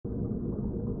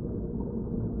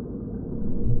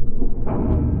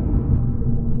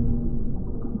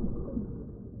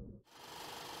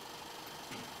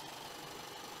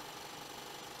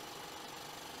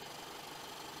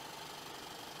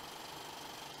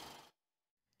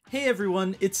Hey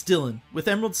everyone, it's Dylan with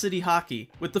Emerald City Hockey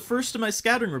with the first of my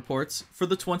scouting reports for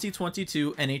the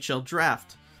 2022 NHL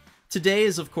Draft. Today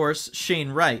is of course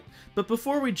Shane Wright, but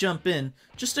before we jump in,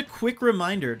 just a quick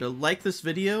reminder to like this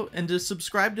video and to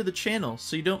subscribe to the channel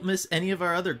so you don't miss any of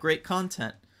our other great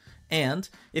content. And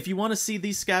if you want to see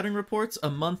these scouting reports a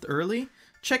month early,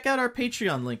 check out our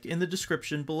Patreon link in the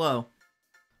description below.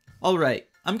 Alright,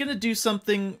 I'm going to do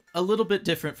something a little bit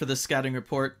different for this scouting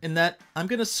report in that I'm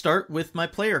going to start with my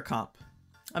player comp.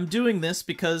 I'm doing this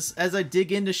because as I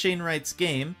dig into Shane Wright's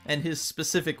game and his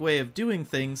specific way of doing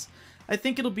things, I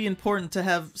think it'll be important to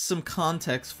have some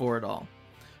context for it all.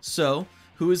 So,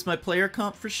 who is my player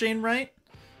comp for Shane Wright?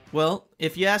 Well,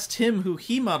 if you asked him who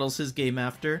he models his game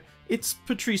after, it's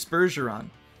Patrice Bergeron.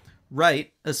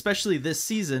 Wright, especially this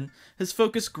season, has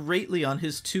focused greatly on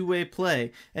his two-way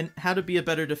play and how to be a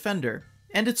better defender.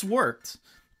 And it's worked,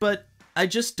 but I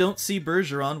just don't see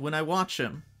Bergeron when I watch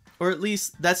him. Or at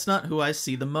least, that's not who I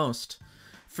see the most.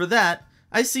 For that,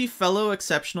 I see fellow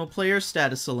exceptional player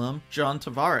status alum John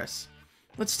Tavares.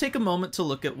 Let's take a moment to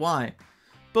look at why.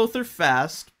 Both are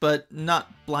fast, but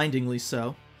not blindingly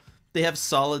so. They have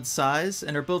solid size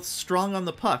and are both strong on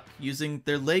the puck, using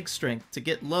their leg strength to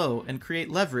get low and create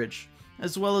leverage,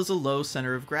 as well as a low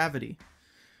center of gravity.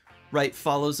 Wright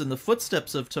follows in the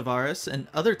footsteps of Tavares and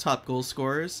other top goal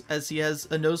scorers as he has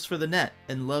a nose for the net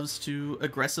and loves to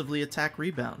aggressively attack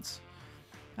rebounds.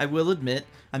 I will admit,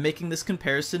 I'm making this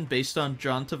comparison based on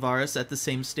John Tavares at the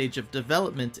same stage of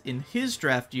development in his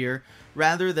draft year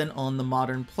rather than on the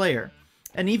modern player,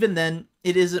 and even then,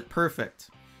 it isn't perfect.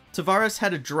 Tavares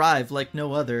had a drive like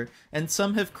no other, and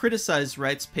some have criticized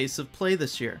Wright's pace of play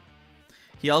this year.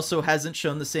 He also hasn't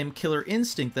shown the same killer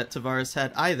instinct that Tavares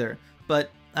had either,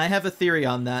 but I have a theory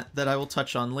on that I will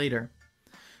touch on later.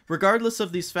 Regardless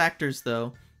of these factors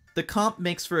though, the comp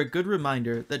makes for a good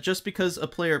reminder that just because a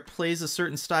player plays a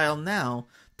certain style now,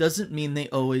 doesn't mean they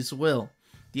always will.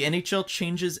 The NHL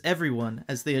changes everyone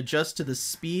as they adjust to the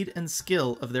speed and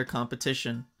skill of their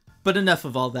competition. But enough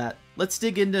of all that, let's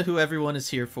dig into who everyone is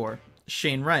here for,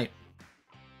 Shane Wright.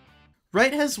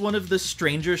 Wright has one of the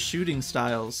stranger shooting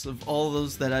styles of all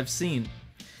those that I've seen.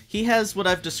 He has what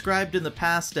I've described in the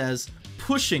past as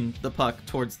pushing the puck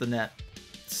towards the net.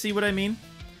 See what I mean?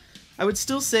 I would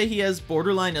still say he has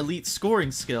borderline elite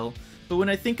scoring skill, but when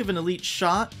I think of an elite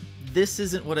shot, this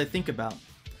isn't what I think about.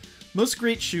 Most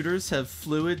great shooters have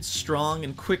fluid, strong,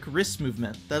 and quick wrist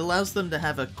movement that allows them to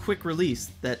have a quick release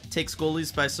that takes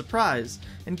goalies by surprise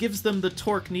and gives them the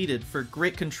torque needed for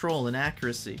great control and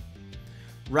accuracy.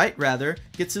 Wright, rather,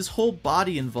 gets his whole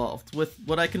body involved with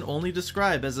what I can only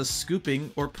describe as a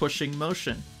scooping or pushing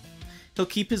motion. He'll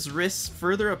keep his wrists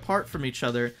further apart from each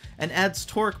other and adds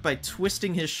torque by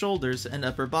twisting his shoulders and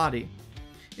upper body.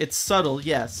 It's subtle,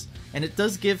 yes, and it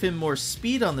does give him more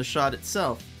speed on the shot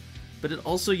itself, but it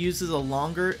also uses a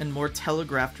longer and more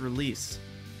telegraphed release.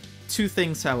 Two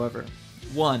things, however.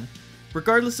 One,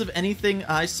 regardless of anything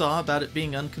I saw about it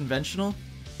being unconventional,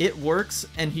 it works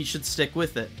and he should stick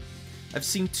with it. I've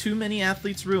seen too many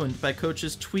athletes ruined by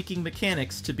coaches tweaking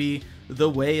mechanics to be the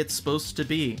way it's supposed to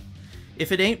be.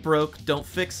 If it ain't broke, don't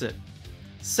fix it.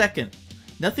 Second,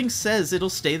 nothing says it'll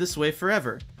stay this way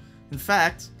forever. In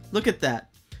fact, look at that.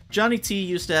 Johnny T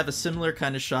used to have a similar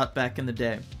kind of shot back in the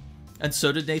day. And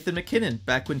so did Nathan MacKinnon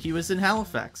back when he was in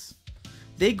Halifax.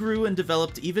 They grew and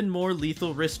developed even more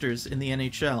lethal wristers in the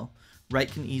NHL.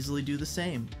 Wright can easily do the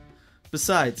same.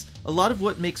 Besides, a lot of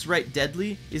what makes Wright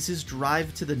deadly is his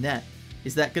drive to the net.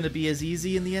 Is that going to be as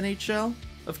easy in the NHL?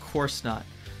 Of course not.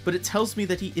 But it tells me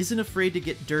that he isn't afraid to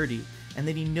get dirty, and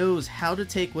that he knows how to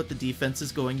take what the defense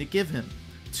is going to give him.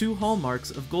 Two hallmarks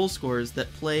of goal scorers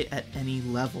that play at any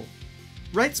level.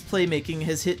 Wright's playmaking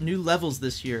has hit new levels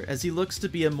this year as he looks to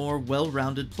be a more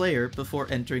well-rounded player before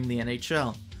entering the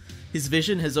NHL. His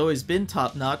vision has always been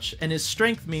top-notch, and his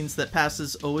strength means that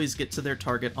passes always get to their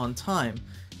target on time,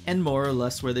 and more or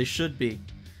less where they should be.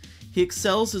 He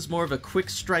excels as more of a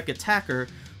quick-strike attacker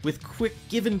with quick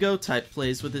give-and-go type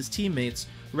plays with his teammates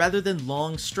rather than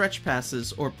long stretch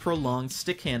passes or prolonged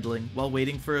stick handling while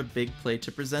waiting for a big play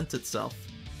to present itself.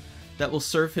 That will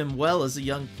serve him well as a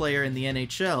young player in the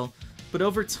NHL, but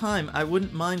over time I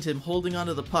wouldn't mind him holding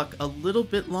onto the puck a little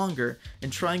bit longer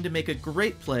and trying to make a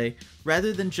great play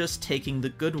rather than just taking the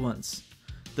good ones.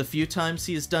 The few times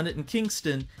he has done it in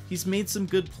Kingston, he's made some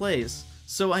good plays,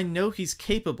 so I know he's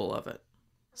capable of it.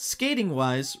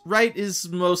 Skating-wise, Wright is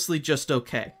mostly just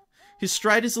okay. His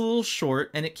stride is a little short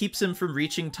and it keeps him from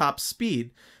reaching top speed,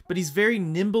 but he's very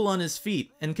nimble on his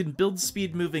feet and can build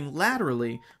speed moving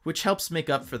laterally, which helps make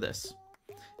up for this.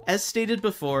 As stated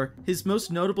before, his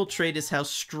most notable trait is how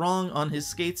strong on his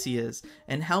skates he is,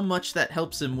 and how much that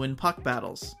helps him win puck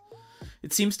battles.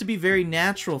 It seems to be very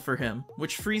natural for him,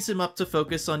 which frees him up to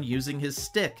focus on using his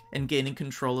stick and gaining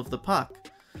control of the puck.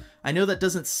 I know that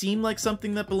doesn't seem like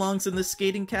something that belongs in the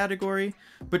skating category,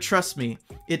 but trust me,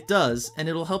 it does, and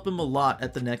it'll help him a lot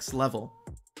at the next level.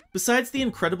 Besides the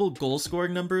incredible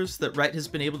goal-scoring numbers that Wright has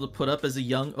been able to put up as a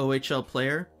young OHL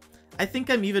player, I think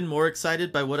I'm even more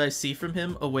excited by what I see from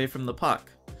him away from the puck.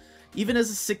 Even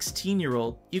as a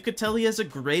 16-year-old, you could tell he has a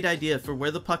great idea for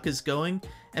where the puck is going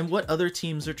and what other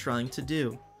teams are trying to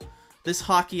do. This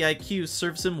hockey IQ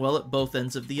serves him well at both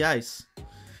ends of the ice.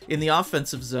 In the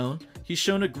offensive zone, he's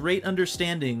shown a great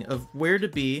understanding of where to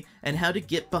be and how to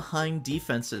get behind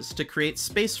defenses to create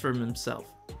space for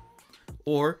himself,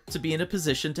 or to be in a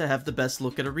position to have the best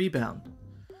look at a rebound.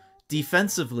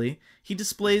 Defensively, he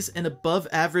displays an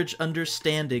above-average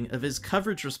understanding of his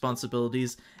coverage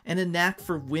responsibilities and a knack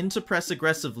for when to press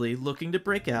aggressively looking to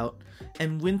break out,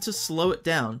 and when to slow it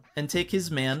down and take his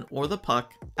man or the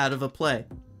puck out of a play.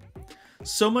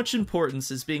 So much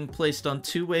importance is being placed on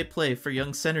two-way play for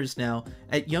young centers now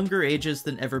at younger ages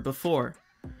than ever before.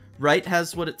 Wright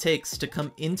has what it takes to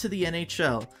come into the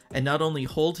NHL and not only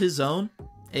hold his own,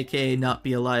 aka not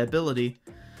be a liability,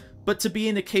 but to be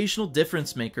an occasional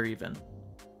difference maker even.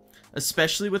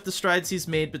 Especially with the strides he's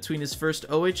made between his first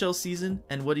OHL season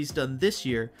and what he's done this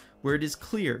year, where it is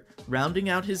clear rounding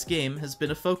out his game has been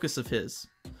a focus of his.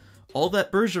 All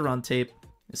that Bergeron tape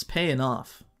is paying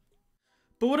off.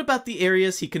 But what about the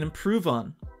areas he can improve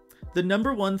on? The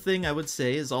number one thing I would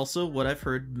say is also what I've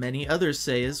heard many others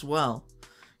say as well.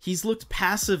 He's looked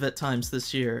passive at times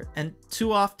this year, and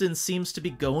too often seems to be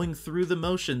going through the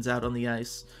motions out on the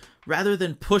ice, rather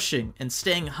than pushing and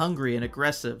staying hungry and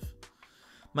aggressive.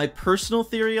 My personal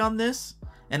theory on this,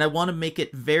 and I want to make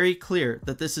it very clear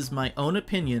that this is my own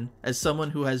opinion as someone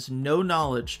who has no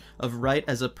knowledge of Wright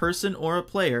as a person or a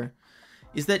player,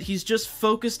 is that he's just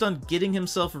focused on getting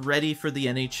himself ready for the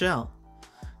NHL.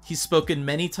 He's spoken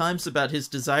many times about his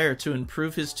desire to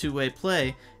improve his two-way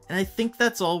play, and I think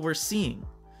that's all we're seeing.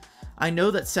 I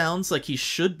know that sounds like he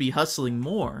should be hustling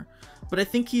more, but I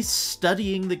think he's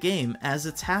studying the game as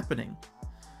it's happening.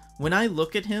 When I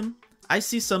look at him, I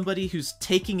see somebody who's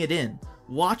taking it in,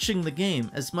 watching the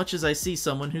game as much as I see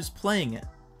someone who's playing it.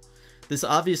 This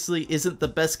obviously isn't the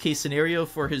best case scenario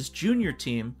for his junior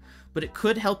team, but it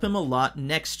could help him a lot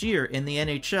next year in the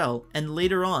NHL and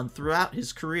later on throughout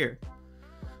his career.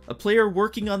 A player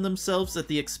working on themselves at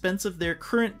the expense of their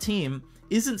current team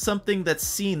isn't something that's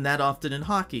seen that often in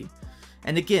hockey.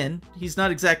 And again, he's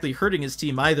not exactly hurting his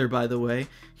team either, by the way.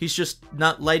 He's just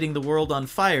not lighting the world on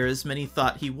fire as many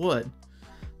thought he would.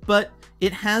 But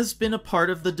it has been a part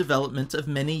of the development of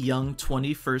many young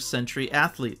 21st century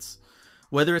athletes.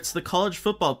 Whether it's the college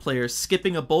football player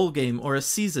skipping a bowl game or a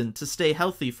season to stay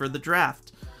healthy for the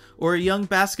draft, or a young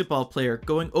basketball player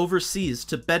going overseas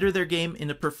to better their game in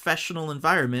a professional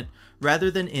environment rather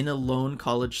than in a lone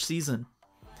college season.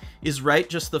 Is Wright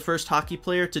just the first hockey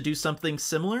player to do something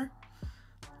similar?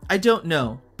 I don't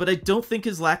know, but I don't think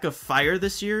his lack of fire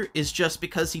this year is just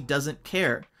because he doesn't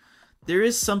care. There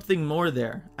is something more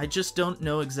there, I just don't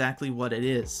know exactly what it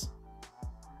is.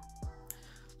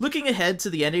 Looking ahead to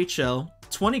the NHL,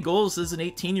 20 goals as an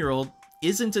 18-year-old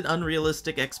isn't an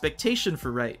unrealistic expectation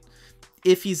for Wright,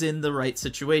 if he's in the right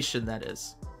situation, that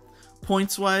is.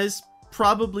 Points-wise,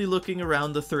 probably looking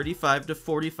around the 35 to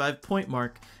 45 point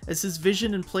mark, as his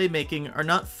vision and playmaking are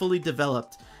not fully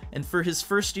developed, and for his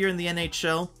first year in the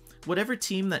NHL, whatever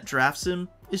team that drafts him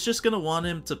is just going to want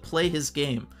him to play his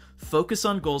game, focus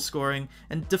on goal scoring,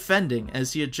 and defending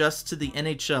as he adjusts to the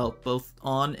NHL both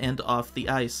on and off the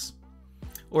ice.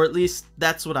 Or at least,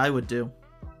 that's what I would do.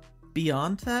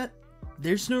 Beyond that,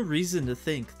 there's no reason to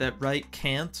think that Wright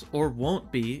can't or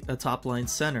won't be a top-line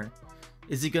center.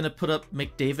 Is he going to put up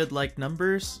McDavid-like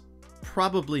numbers?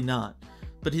 Probably not,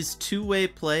 but his two-way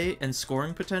play and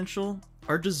scoring potential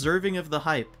are deserving of the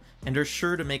hype and are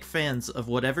sure to make fans of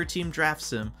whatever team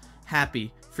drafts him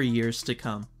happy for years to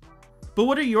come. But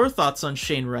what are your thoughts on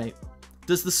Shane Wright?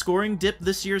 Does the scoring dip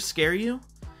this year scare you?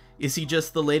 Is he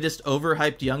just the latest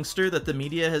overhyped youngster that the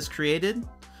media has created?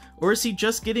 Or is he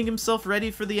just getting himself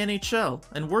ready for the NHL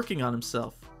and working on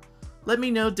himself? Let me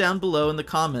know down below in the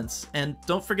comments, and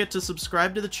don't forget to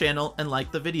subscribe to the channel and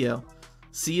like the video.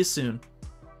 See you soon.